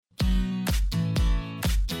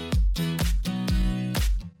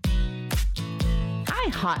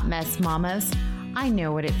hot mess mamas. I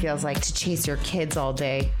know what it feels like to chase your kids all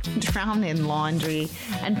day, drown in laundry,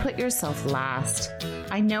 and put yourself last.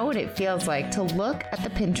 I know what it feels like to look at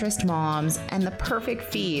the Pinterest moms and the perfect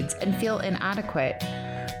feeds and feel inadequate.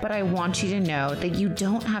 But I want you to know that you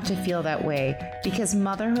don't have to feel that way because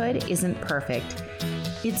motherhood isn't perfect.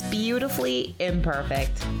 It's beautifully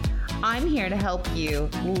imperfect. I'm here to help you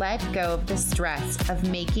let go of the stress of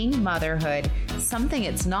making motherhood something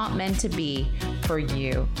it's not meant to be for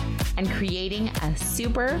you and creating a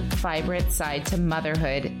super vibrant side to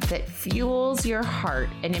motherhood that fuels your heart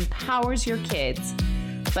and empowers your kids,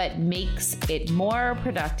 but makes it more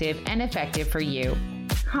productive and effective for you.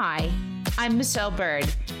 Hi, I'm Michelle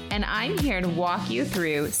Bird, and I'm here to walk you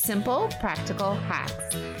through simple, practical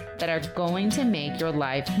hacks that are going to make your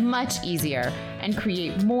life much easier and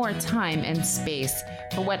create more time and space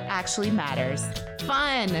for what actually matters.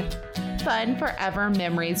 Fun forever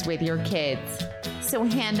memories with your kids. So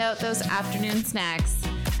hand out those afternoon snacks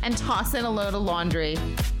and toss in a load of laundry.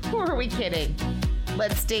 Who are we kidding?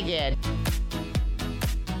 Let's dig in.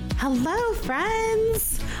 Hello,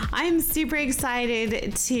 friends. I'm super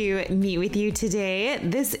excited to meet with you today.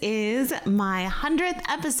 This is my 100th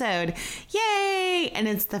episode. Yay! And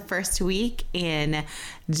it's the first week in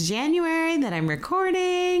January that I'm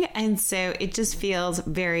recording. And so it just feels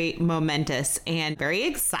very momentous and very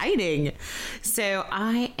exciting. So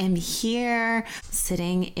I am here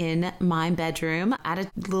sitting in my bedroom at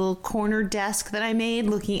a little corner desk that I made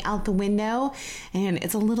looking out the window. And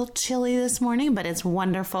it's a little chilly this morning, but it's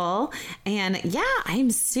wonderful. And yeah,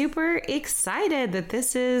 I'm super excited that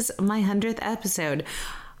this is my 100th episode.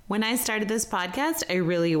 When I started this podcast, I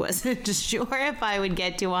really wasn't sure if I would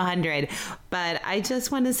get to 100, but I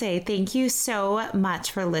just want to say thank you so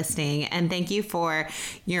much for listening, and thank you for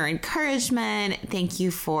your encouragement. Thank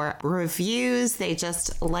you for reviews. They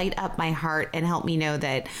just light up my heart and help me know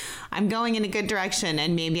that I'm going in a good direction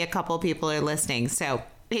and maybe a couple people are listening. So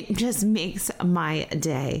it just makes my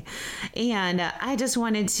day. And I just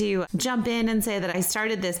wanted to jump in and say that I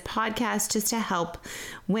started this podcast just to help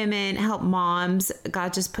women, help moms.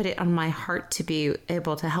 God just put it on my heart to be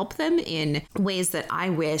able to help them in ways that I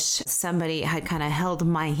wish somebody had kind of held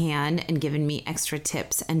my hand and given me extra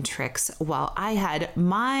tips and tricks while I had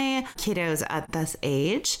my kiddos at this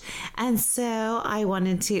age. And so I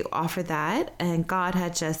wanted to offer that, and God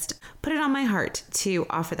had just put it on my heart to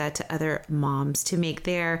offer that to other moms to make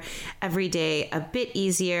their every day a bit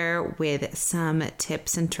easier with some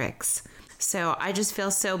tips and tricks. So I just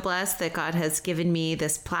feel so blessed that God has given me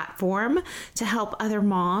this platform to help other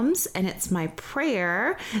moms. And it's my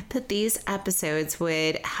prayer that these episodes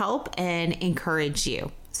would help and encourage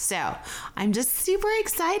you. So I'm just super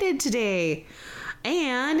excited today.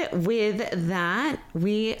 And with that,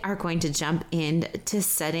 we are going to jump into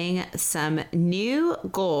setting some new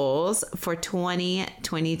goals for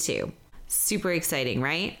 2022. Super exciting,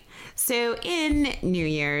 right? So in New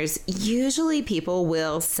Year's, usually people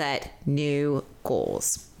will set new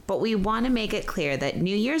goals, but we want to make it clear that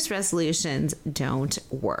New Year's resolutions don't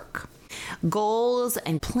work. Goals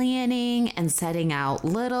and planning and setting out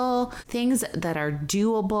little things that are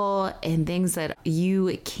doable and things that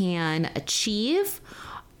you can achieve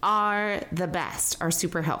are the best, are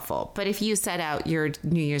super helpful. But if you set out your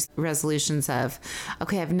New Year's resolutions of,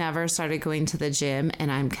 okay, I've never started going to the gym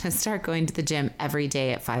and I'm going to start going to the gym every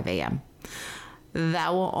day at 5 a.m.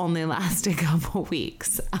 That will only last a couple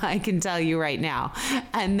weeks, I can tell you right now.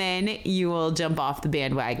 And then you will jump off the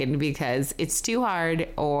bandwagon because it's too hard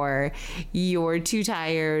or you're too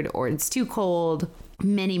tired or it's too cold.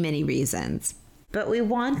 Many, many reasons. But we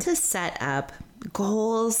want to set up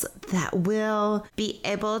goals that will be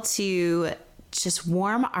able to just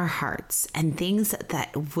warm our hearts and things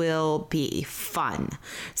that will be fun.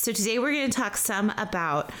 So today we're going to talk some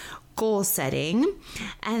about goal setting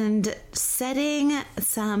and setting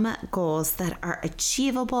some goals that are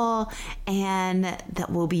achievable and that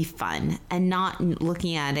will be fun and not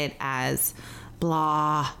looking at it as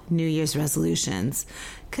blah New Year's resolutions.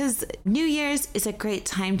 Because New Year's is a great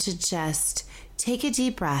time to just take a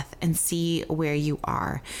deep breath and see where you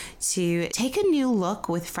are, to take a new look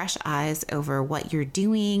with fresh eyes over what you're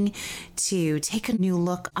doing, to take a new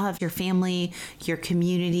look of your family, your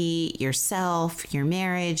community, yourself, your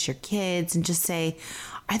marriage, your kids, and just say,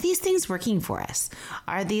 are these things working for us?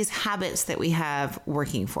 Are these habits that we have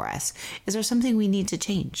working for us? Is there something we need to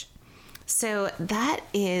change? So that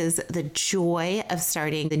is the joy of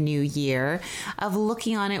starting the new year, of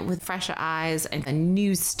looking on it with fresh eyes and a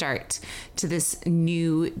new start to this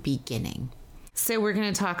new beginning. So we're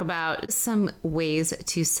going to talk about some ways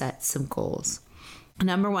to set some goals.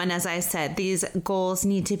 Number one, as I said, these goals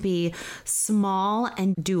need to be small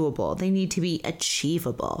and doable. They need to be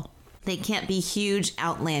achievable. They can't be huge,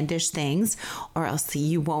 outlandish things, or else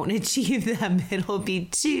you won't achieve them. It'll be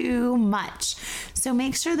too much. So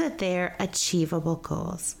make sure that they're achievable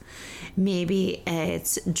goals. Maybe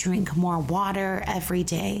it's drink more water every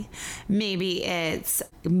day. Maybe it's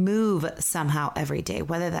move somehow every day,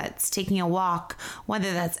 whether that's taking a walk,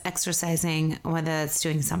 whether that's exercising, whether that's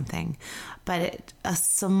doing something. But a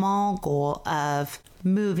small goal of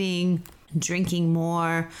moving, drinking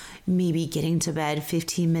more, maybe getting to bed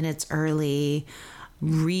 15 minutes early,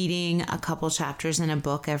 reading a couple chapters in a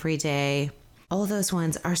book every day. All those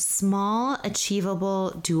ones are small,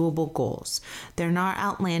 achievable, doable goals. They're not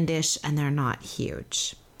outlandish and they're not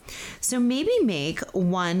huge. So maybe make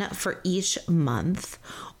one for each month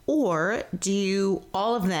or do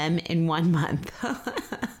all of them in 1 month.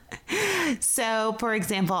 So, for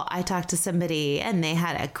example, I talked to somebody and they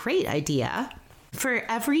had a great idea. For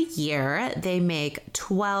every year, they make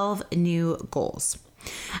 12 new goals.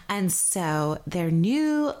 And so their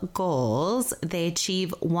new goals, they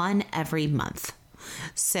achieve one every month.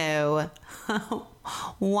 So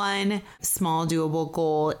one small doable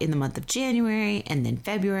goal in the month of January and then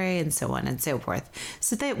February and so on and so forth.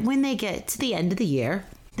 So that when they get to the end of the year,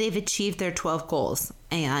 they've achieved their 12 goals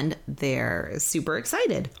and they're super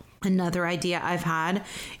excited. Another idea I've had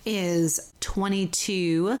is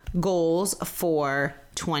 22 goals for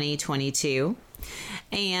 2022.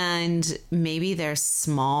 And maybe there's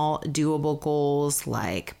small doable goals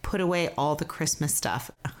like put away all the Christmas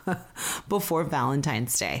stuff before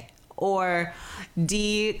Valentine's Day, or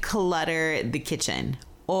declutter the kitchen,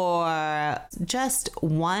 or just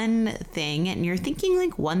one thing. And you're thinking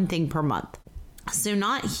like one thing per month. So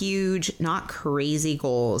not huge, not crazy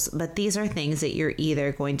goals, but these are things that you're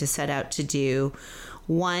either going to set out to do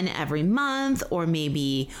one every month or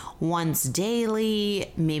maybe once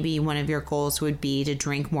daily. Maybe one of your goals would be to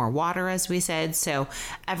drink more water, as we said. So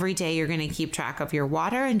every day you're going to keep track of your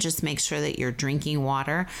water and just make sure that you're drinking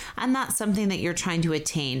water. And that's something that you're trying to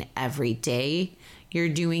attain every day. You're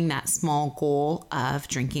doing that small goal of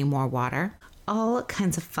drinking more water. All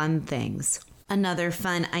kinds of fun things. Another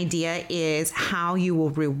fun idea is how you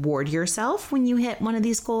will reward yourself when you hit one of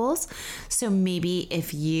these goals. So maybe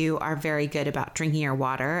if you are very good about drinking your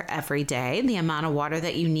water every day, the amount of water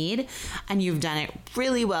that you need, and you've done it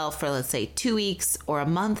really well for, let's say, 2 weeks or a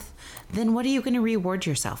month, then what are you going to reward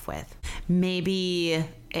yourself with? Maybe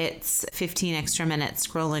it's 15 extra minutes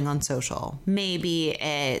scrolling on social. Maybe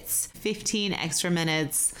it's 15 extra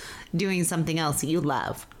minutes doing something else that you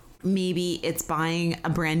love. Maybe it's buying a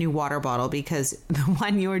brand new water bottle because the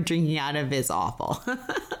one you're drinking out of is awful.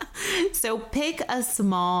 So pick a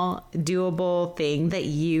small, doable thing that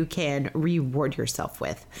you can reward yourself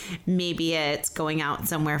with. Maybe it's going out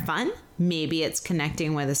somewhere fun. Maybe it's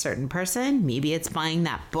connecting with a certain person. Maybe it's buying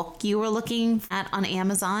that book you were looking at on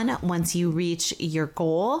Amazon once you reach your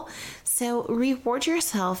goal. So reward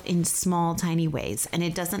yourself in small, tiny ways. And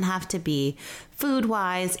it doesn't have to be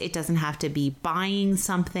food-wise. It doesn't have to be buying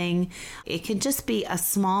something. It can just be a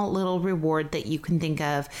small little reward that you can think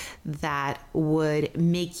of that would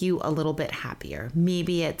make you a little bit happier.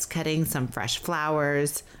 Maybe it's cutting some fresh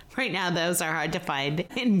flowers. Right now, those are hard to find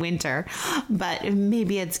in winter, but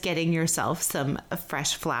maybe it's getting yourself some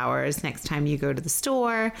fresh flowers next time you go to the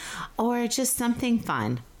store, or just something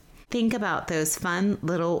fun. Think about those fun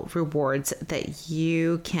little rewards that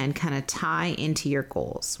you can kind of tie into your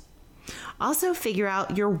goals. Also, figure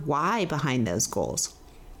out your why behind those goals.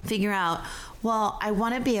 Figure out, well, I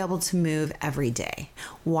want to be able to move every day.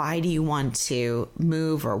 Why do you want to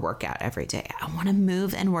move or work out every day? I want to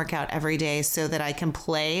move and work out every day so that I can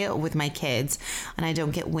play with my kids and I don't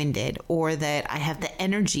get winded, or that I have the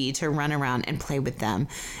energy to run around and play with them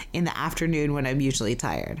in the afternoon when I'm usually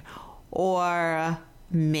tired. Or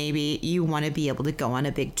maybe you want to be able to go on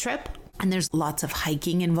a big trip. And there's lots of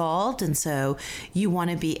hiking involved. And so you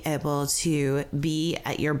want to be able to be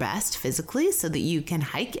at your best physically so that you can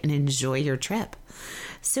hike and enjoy your trip.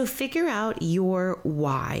 So figure out your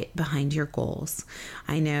why behind your goals.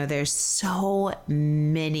 I know there's so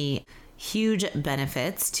many huge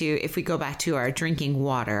benefits to, if we go back to our drinking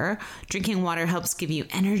water helps give you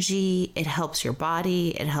energy. It helps your body.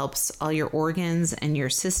 It helps all your organs and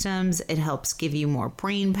your systems. It helps give you more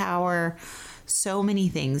brain power. So many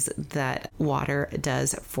things that water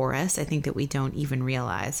does for us, I think, that we don't even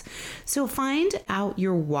realize. So find out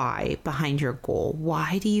your why behind your goal.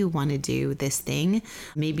 Why do you want to do this thing?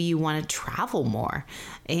 Maybe you want to travel more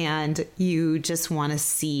and you just want to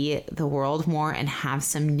see the world more and have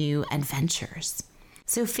some new adventures.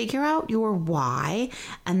 So figure out your why,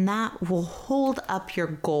 and that will hold up your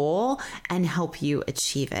goal and help you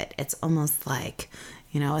achieve it. It's almost like,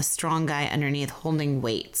 a strong guy underneath holding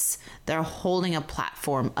weights. They're holding a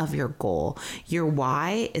platform of your goal. Your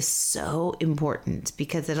why is so important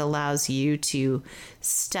because it allows you to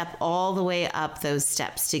step all the way up those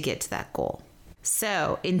steps to get to that goal.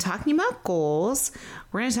 So in talking about goals,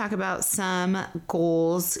 we're going to talk about some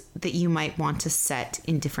goals that you might want to set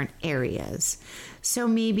in different areas. So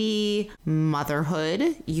maybe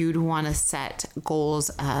motherhood, you'd want to set goals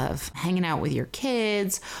of hanging out with your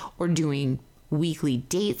kids or doing weekly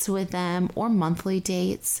dates with them or monthly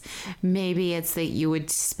dates. Maybe it's that you would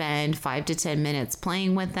spend 5 to 10 minutes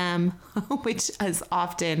playing with them, which is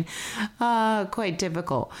often quite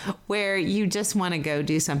difficult, where you just want to go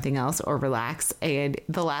do something else or relax. And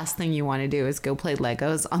the last thing you want to do is go play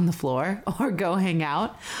Legos on the floor or go hang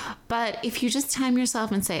out. But if you just time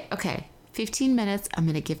yourself and say, okay, 15 minutes I'm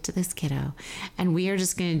going to give to this kiddo, and we are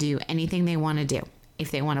just going to do anything they want to do. If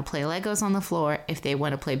they want to play Legos on the floor, if they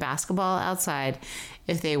want to play basketball outside,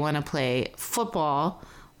 if they want to play football,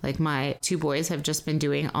 like my 2 boys have just been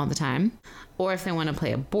doing all the time, or if they want to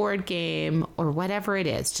play a board game or whatever it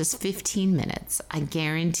is, just 15 minutes. I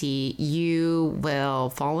guarantee you will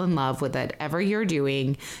fall in love with whatever you're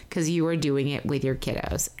doing because you are doing it with your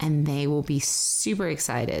kiddos, and they will be super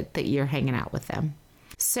excited that you're hanging out with them.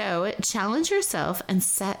 So challenge yourself and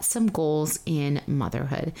set some goals in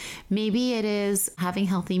motherhood. Maybe it is having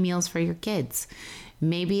healthy meals for your kids.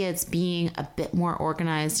 Maybe it's being a bit more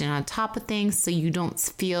organized and on top of things so you don't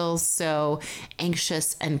feel so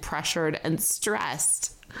anxious and pressured and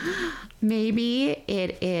stressed. Maybe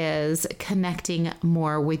it is connecting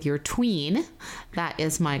more with your tween. That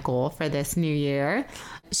is my goal for this new year.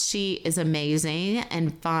 She is amazing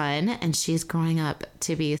and fun, and she's growing up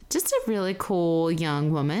to be just a really cool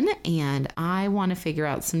young woman. And I want to figure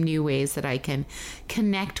out some new ways that I can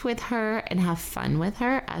connect with her and have fun with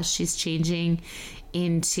her as she's changing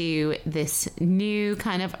into this new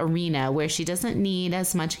kind of arena where she doesn't need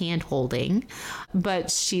as much hand holding, but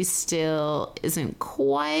she still isn't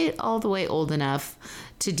quite all the way old enough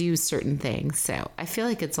to do certain things. So I feel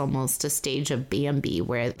like it's almost a stage of Bambi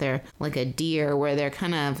where they're like a deer, where they're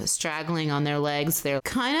kind of straggling on their legs. They're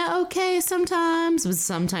kind of okay sometimes, but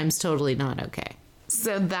sometimes totally not okay.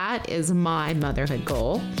 So that is my motherhood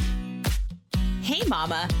goal. Hey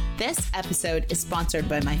mama, this episode is sponsored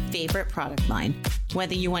by my favorite product line.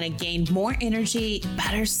 Whether you want to gain more energy,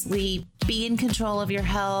 better sleep, be in control of your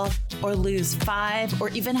health, or lose 5 or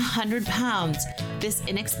even 100 pounds, this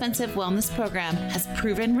inexpensive wellness program has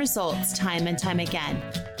proven results time and time again.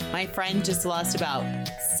 My friend just lost about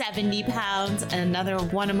 70 pounds, and another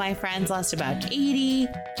one of my friends lost about 80.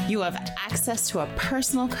 You have access to a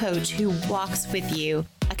personal coach who walks with you,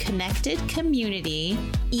 a connected community,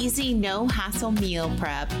 easy, no hassle meal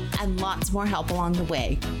prep, and lots more help along the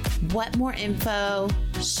way. What more info?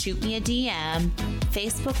 Shoot me a DM,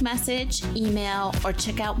 Facebook message, email, or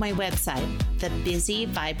check out my website, The Busy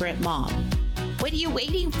Vibrant Mom. What are you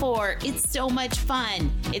waiting for? It's so much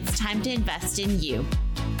fun. It's time to invest in you.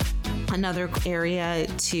 Another area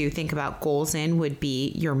to think about goals in would be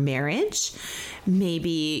your marriage.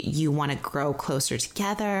 Maybe you want to grow closer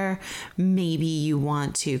together. Maybe you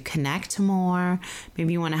want to connect more.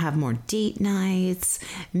 Maybe you want to have more date nights.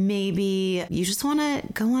 Maybe you just want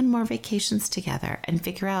to go on more vacations together and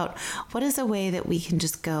figure out what is a way that we can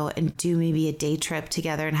just go and do maybe a day trip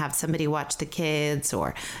together and have somebody watch the kids,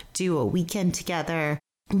 or do a weekend together.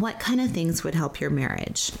 What kind of things would help your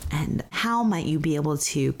marriage, and how might you be able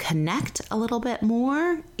to connect a little bit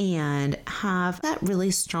more and have that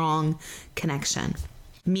really strong connection?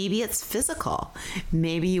 Maybe it's physical.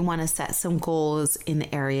 Maybe you want to set some goals in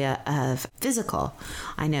the area of physical.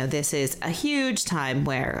 I know this is a huge time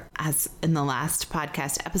where, as in the last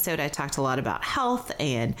podcast episode, I talked a lot about health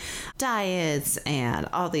and diets and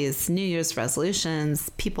all these New Year's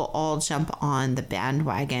resolutions. People all jump on the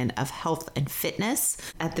bandwagon of health and fitness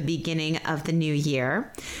at the beginning of the new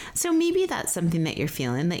year. So maybe that's something that you're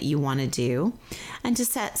feeling that you want to do. And to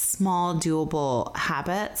set small, doable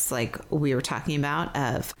habits, like we were talking about,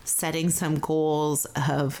 of setting some goals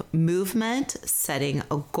of movement, setting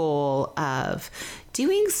a goal of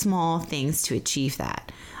doing small things to achieve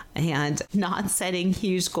that, and not setting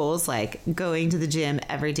huge goals like going to the gym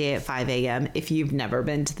every day at 5 a.m. if you've never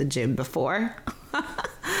been to the gym before.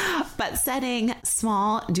 But setting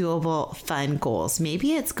small, doable, fun goals.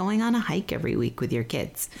 Maybe it's going on a hike every week with your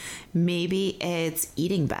kids. Maybe it's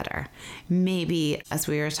eating better. Maybe, as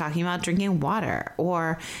we were talking about, drinking water.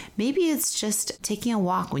 Or maybe it's just taking a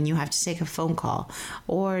walk when you have to take a phone call,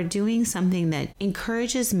 or doing something that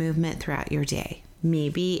encourages movement throughout your day.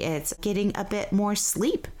 Maybe it's getting a bit more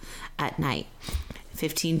sleep at night.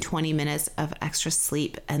 15-20 minutes of extra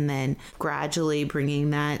sleep, and then gradually bringing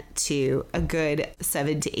that to a good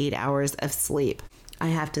 7 to 8 hours of sleep. I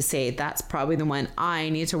have to say that's probably the one I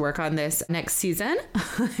need to work on this next season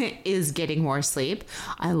is getting more sleep.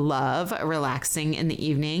 I love relaxing in the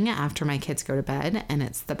evening after my kids go to bed, and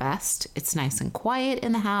it's the best. It's nice and quiet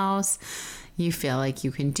in the house. You feel like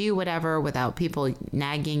you can do whatever without people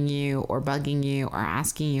nagging you or bugging you or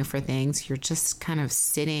asking you for things. You're just kind of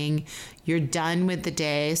sitting. You're done with the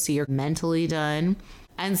day, so you're mentally done.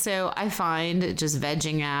 And so I find just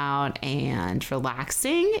vegging out and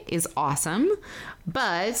relaxing is awesome.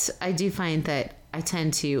 But I do find that I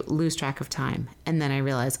tend to lose track of time. And then I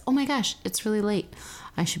realize, oh my gosh, it's really late.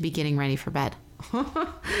 I should be getting ready for bed.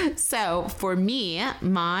 So for me,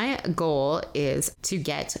 my goal is to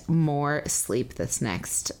get more sleep this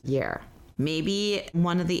next year. Maybe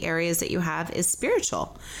one of the areas that you have is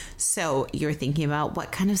spiritual. So you're thinking about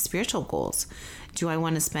what kind of spiritual goals. Do I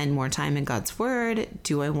want to spend more time in God's Word?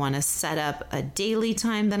 Do I want to set up a daily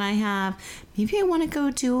time that I have? Maybe I want to go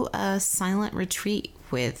do a silent retreat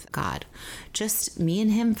with God. Just me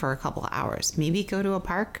and Him for a couple hours. Maybe go to a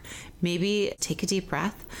park. Maybe take a deep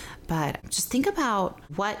breath. But just think about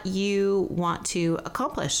what you want to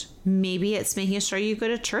accomplish. Maybe it's making sure you go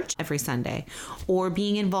to church every Sunday, or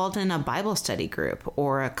being involved in a Bible study group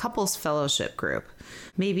or a couples fellowship group.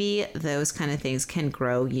 Maybe those kind of things can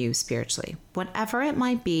grow you spiritually. Whatever it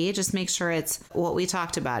might be, just make sure it's what we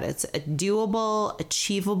talked about. It's a doable,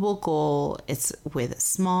 achievable goal. It's with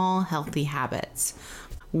small, healthy habits.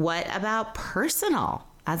 What about personal?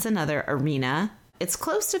 That's another arena. It's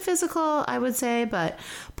close to physical, I would say, but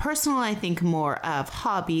personal, I think more of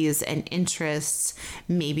hobbies and interests.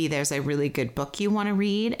 Maybe there's a really good book you want to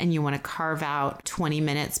read and you want to carve out 20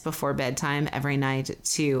 minutes before bedtime every night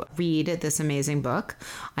to read this amazing book.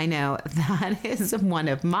 I know that is one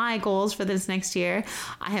of my goals for this next year.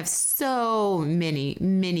 I have so many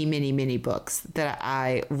books that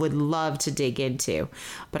I would love to dig into,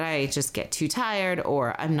 but I just get too tired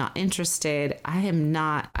or I'm not interested. I am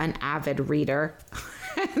not an avid reader.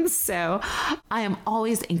 And so I am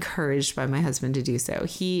always encouraged by my husband to do so.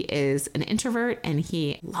 He is an introvert and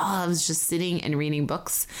he loves just sitting and reading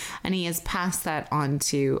books. And he has passed that on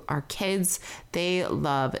to our kids. They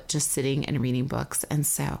love just sitting and reading books. And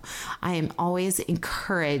so I am always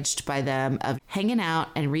encouraged by them of hanging out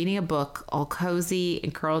and reading a book all cozy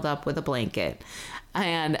and curled up with a blanket.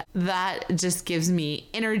 And that just gives me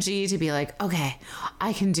energy to be like, okay,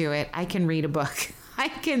 I can do it. I can read a book. I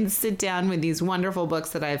can sit down with these wonderful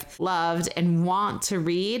books that I've loved and want to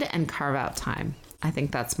read and carve out time. I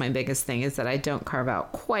think that's my biggest thing, is that I don't carve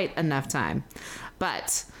out quite enough time,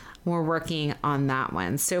 but we're working on that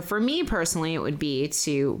one. So for me personally, it would be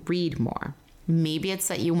to read more. Maybe it's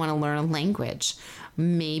that you want to learn a language.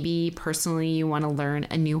 Maybe personally you want to learn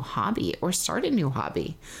a new hobby or start a new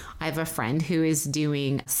hobby. I have a friend who is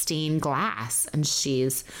doing stained glass and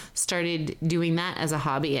she's started doing that as a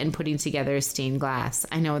hobby and putting together stained glass.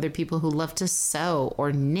 I know other people who love to sew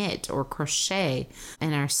or knit or crochet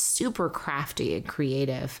and are super crafty and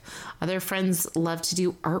creative. Other friends love to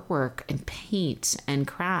do artwork and paint and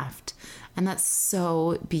craft. And that's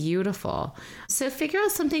so beautiful. So figure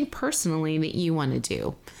out something personally that you want to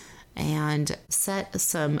do and set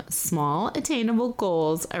some small attainable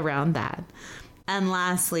goals around that. And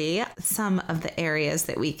lastly, some of the areas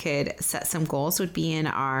that we could set some goals would be in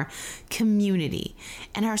our community,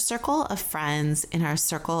 in our circle of friends, in our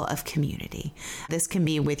circle of community. This can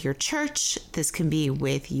be with your church. This can be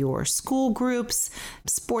with your school groups,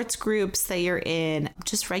 sports groups that you're in,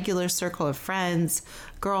 just regular circle of friends,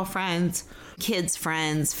 girlfriends, kids'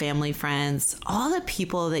 friends, family friends, all the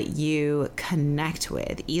people that you connect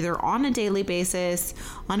with, either on a daily basis,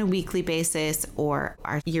 on a weekly basis, or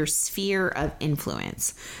are your sphere of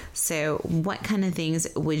influence. So what kind of things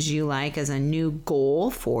would you like as a new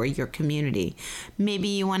goal for your community? Maybe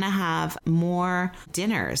you want to have more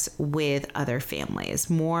dinners with other families,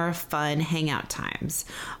 more fun hangout times,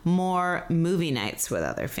 more movie nights with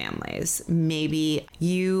other families. Maybe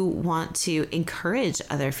you want to encourage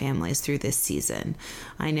other families through this season.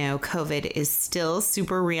 I know COVID is still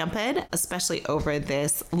super rampant, especially over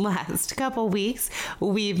this last couple weeks.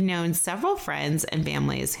 We've known several friends and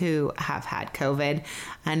families who have had COVID,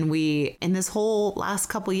 and we, in this whole last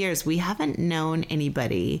couple years, we haven't known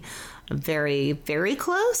anybody very, very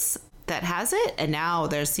close that has it. And now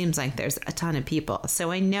there seems like there's a ton of people.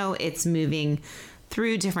 So I know it's moving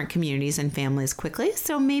through different communities and families quickly.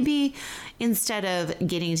 So maybe instead of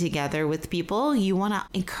getting together with people, you want to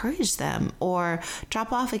encourage them or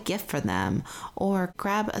drop off a gift for them or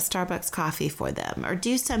grab a Starbucks coffee for them or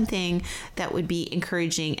do something that would be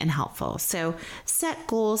encouraging and helpful. So set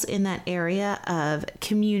goals in that area of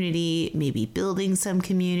community, maybe building some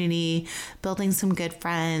community, building some good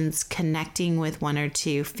friends, connecting with one or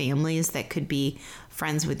two families that could be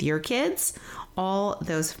friends with your kids, all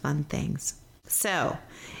those fun things. So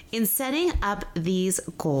in setting up these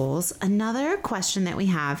goals, another question that we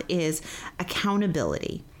have is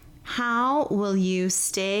accountability. How will you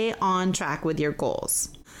stay on track with your goals?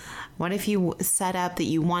 What if you set up that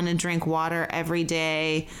you want to drink water every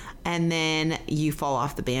day and then you fall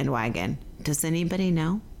off the bandwagon? Does anybody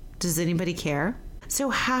know? Does anybody care? So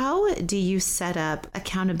how do you set up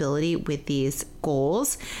accountability with these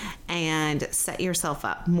goals and set yourself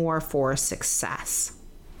up more for success?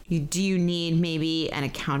 Do you need maybe an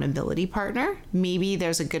accountability partner? Maybe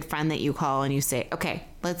there's a good friend that you call and you say, okay,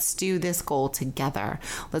 let's do this goal together.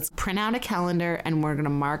 Let's print out a calendar and we're going to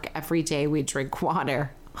mark every day we drink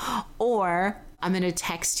water. Or I'm going to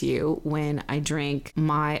text you when I drink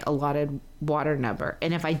my allotted water number.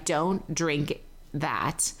 And if I don't drink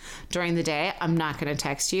that during the day, I'm not going to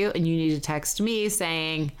text you, and you need to text me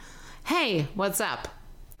saying, hey, what's up?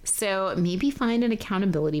 So maybe find an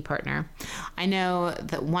accountability partner. I know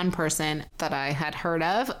that one person that I had heard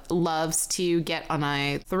of loves to get on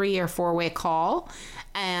a 3 or 4-way call,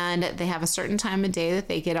 and they have a certain time of day that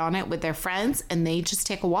they get on it with their friends and they just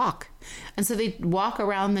take a walk. And so they walk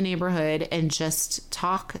around the neighborhood and just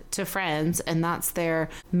talk to friends, and that's their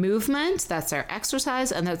movement, that's their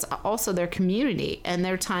exercise, and that's also their community and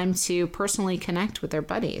their time to personally connect with their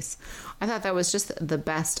buddies. I thought that was just the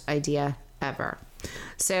best idea ever.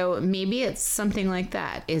 So maybe it's something like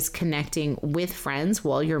that, is connecting with friends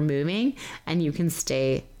while you're moving and you can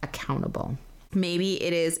stay accountable. Maybe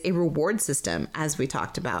it is a reward system, as we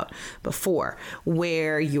talked about before,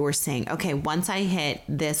 where you're saying, okay, once I hit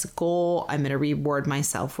this goal, I'm going to reward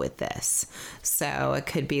myself with this. So it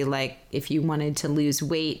could be like if you wanted to lose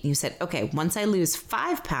weight, you said, okay, once I lose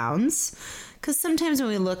 5 pounds, because sometimes when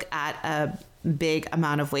we look at a big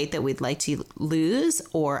amount of weight that we'd like to lose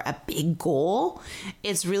or a big goal,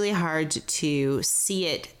 it's really hard to see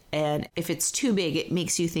it. And if it's too big, it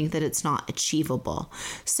makes you think that it's not achievable.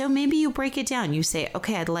 So maybe you break it down. You say,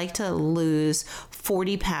 okay, I'd like to lose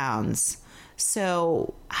 40 pounds.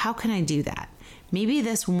 So how can I do that? Maybe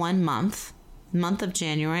this one month of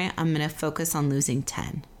January, I'm going to focus on losing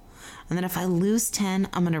 10. And then if I lose 10,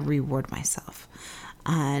 I'm going to reward myself.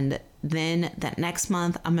 And then that next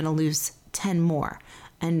month, I'm going to lose 10 more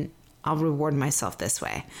and I'll reward myself this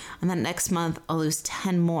way. And then next month I'll lose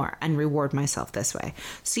 10 more and reward myself this way.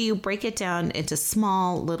 So you break it down into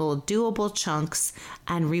small little doable chunks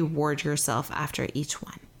and reward yourself after each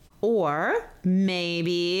one. Or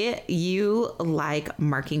maybe you like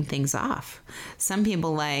marking things off. Some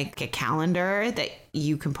people like a calendar that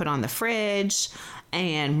you can put on the fridge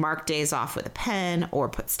and mark days off with a pen or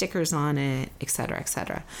put stickers on it, etc.,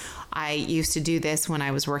 etc. I used to do this when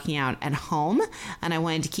I was working out at home, and I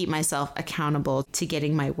wanted to keep myself accountable to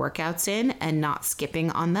getting my workouts in and not skipping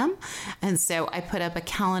on them. And so I put up a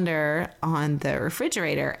calendar on the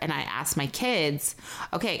refrigerator and I asked my kids,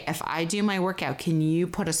 okay, if I do my workout, can you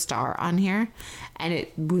put a star on here? And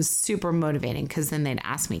it was super motivating because then they'd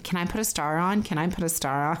ask me, can I put a star on? Can I put a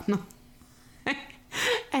star on?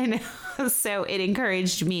 And so it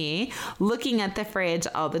encouraged me, looking at the fridge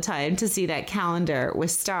all the time to see that calendar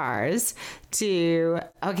with stars, to,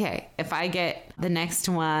 okay, if I get the next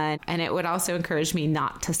one. And it would also encourage me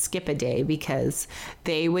not to skip a day because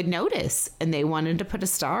they would notice and they wanted to put a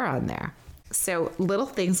star on there. So little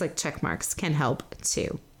things like check marks can help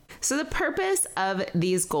too. So the purpose of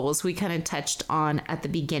these goals we kind of touched on at the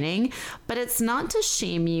beginning, but it's not to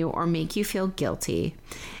shame you or make you feel guilty.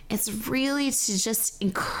 It's really to just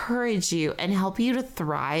encourage you and help you to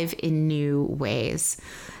thrive in new ways,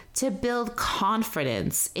 to build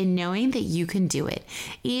confidence in knowing that you can do it,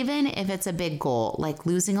 even if it's a big goal like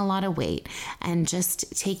losing a lot of weight, and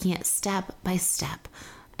just taking it step by step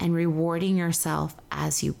and rewarding yourself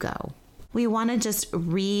as you go. We want to just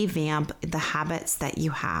revamp the habits that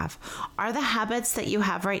you have. Are the habits that you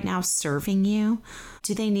have right now serving you?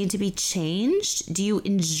 Do they need to be changed? Do you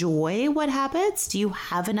enjoy what habits? Do you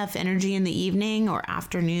have enough energy in the evening or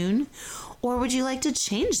afternoon? Or would you like to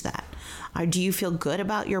change that? Or do you feel good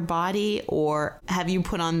about your body? Or have you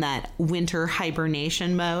put on that winter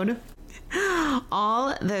hibernation mode?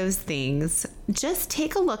 All those things. Just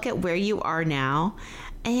take a look at where you are now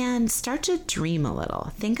and start to dream a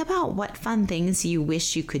little. Think about what fun things you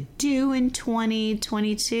wish you could do in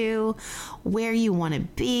 2022, where you want to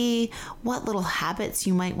be, what little habits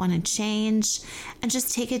you might want to change, and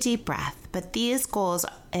just take a deep breath. But these goals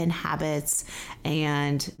and habits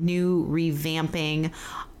and new revamping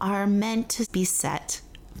are meant to be set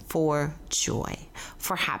for joy,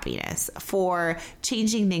 for happiness, for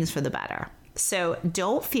changing things for the better. So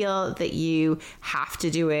don't feel that you have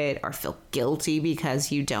to do it or feel guilty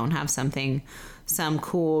because you don't have some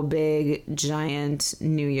cool, big, giant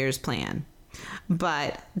New Year's plan.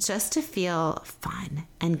 But just to feel fun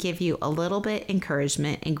and give you a little bit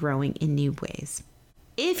encouragement in growing in new ways.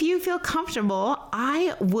 If you feel comfortable,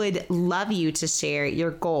 I would love you to share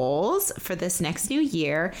your goals for this next new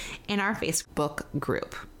year in our Facebook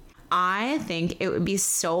group. I think it would be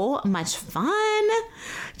so much fun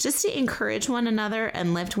just to encourage one another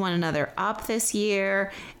and lift one another up this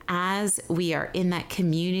year as we are in that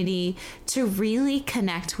community, to really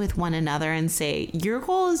connect with one another and say, your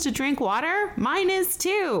goal is to drink water? Mine is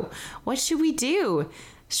too. What should we do?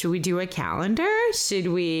 Should we do a calendar? Should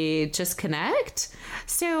we just connect?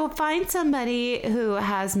 So find somebody who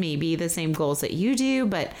has maybe the same goals that you do,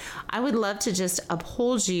 but I would love to just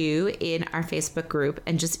uphold you in our Facebook group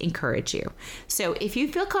and just encourage you. So if you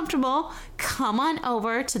feel comfortable, come on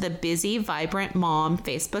over to the Busy Vibrant Mom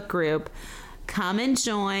Facebook group. Come and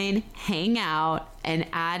join, hang out, and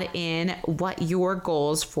add in what your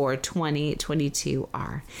goals for 2022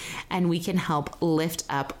 are. And we can help lift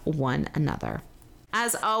up one another.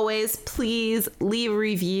 As always, please leave a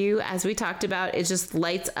review. As we talked about, it just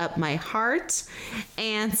lights up my heart.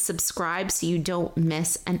 And subscribe so you don't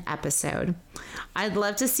miss an episode. I'd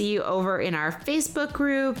love to see you over in our Facebook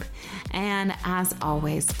group. And as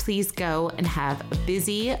always, please go and have a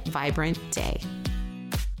busy, vibrant day.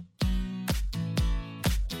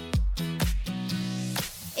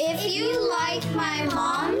 If you like my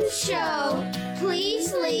mom's show,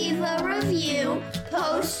 please leave a review,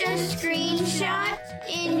 post a screenshot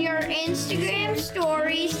in your Instagram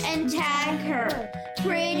stories, and tag her.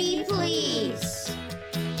 Pretty please.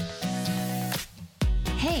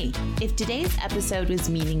 Hey, if today's episode was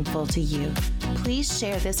meaningful to you, please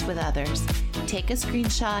share this with others. Take a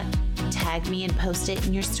screenshot, tag me, and post it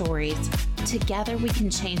in your stories. Together we can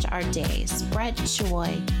change our day, spread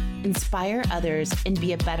joy, inspire others, and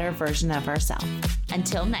be a better version of ourselves.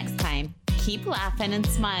 Until next time, keep laughing and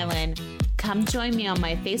smiling. Come join me on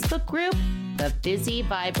my Facebook group, The Busy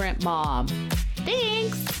Vibrant Mom.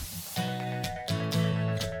 Thanks!